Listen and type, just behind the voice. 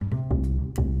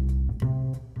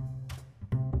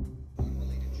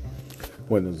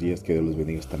Buenos días, que Dios los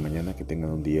bendiga esta mañana, que tengan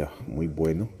un día muy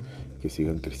bueno, que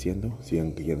sigan creciendo,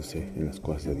 sigan guiándose en las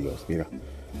cosas de Dios. Mira,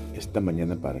 esta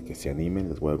mañana para que se animen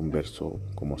les voy a dar un verso,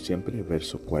 como siempre,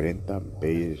 verso 40,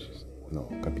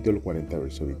 capítulo 40,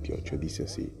 verso 28, dice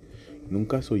así: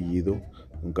 Nunca has oído,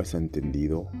 nunca has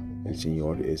entendido, el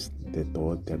Señor es de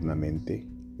todo eternamente,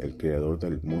 el creador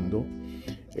del mundo.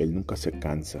 Él nunca se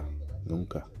cansa,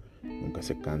 nunca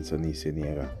se cansa ni se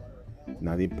niega.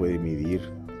 Nadie puede medir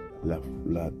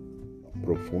la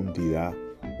profundidad,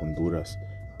 honduras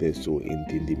de su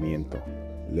entendimiento.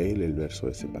 Léele el verso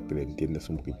ese para que le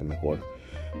entiendas un poquito mejor,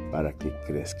 para que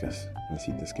crezcas.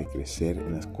 Necesitas que crecer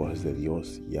en las cosas de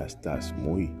Dios. Ya estás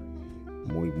muy,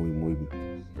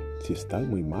 si estás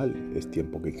muy mal, es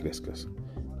tiempo que crezcas.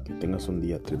 Que tengas un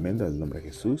día tremendo en el nombre de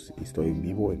Jesús. Y estoy en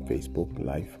vivo en Facebook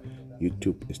Live,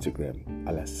 YouTube, Instagram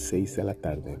a las 6 de la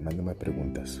tarde. Mándame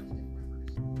preguntas.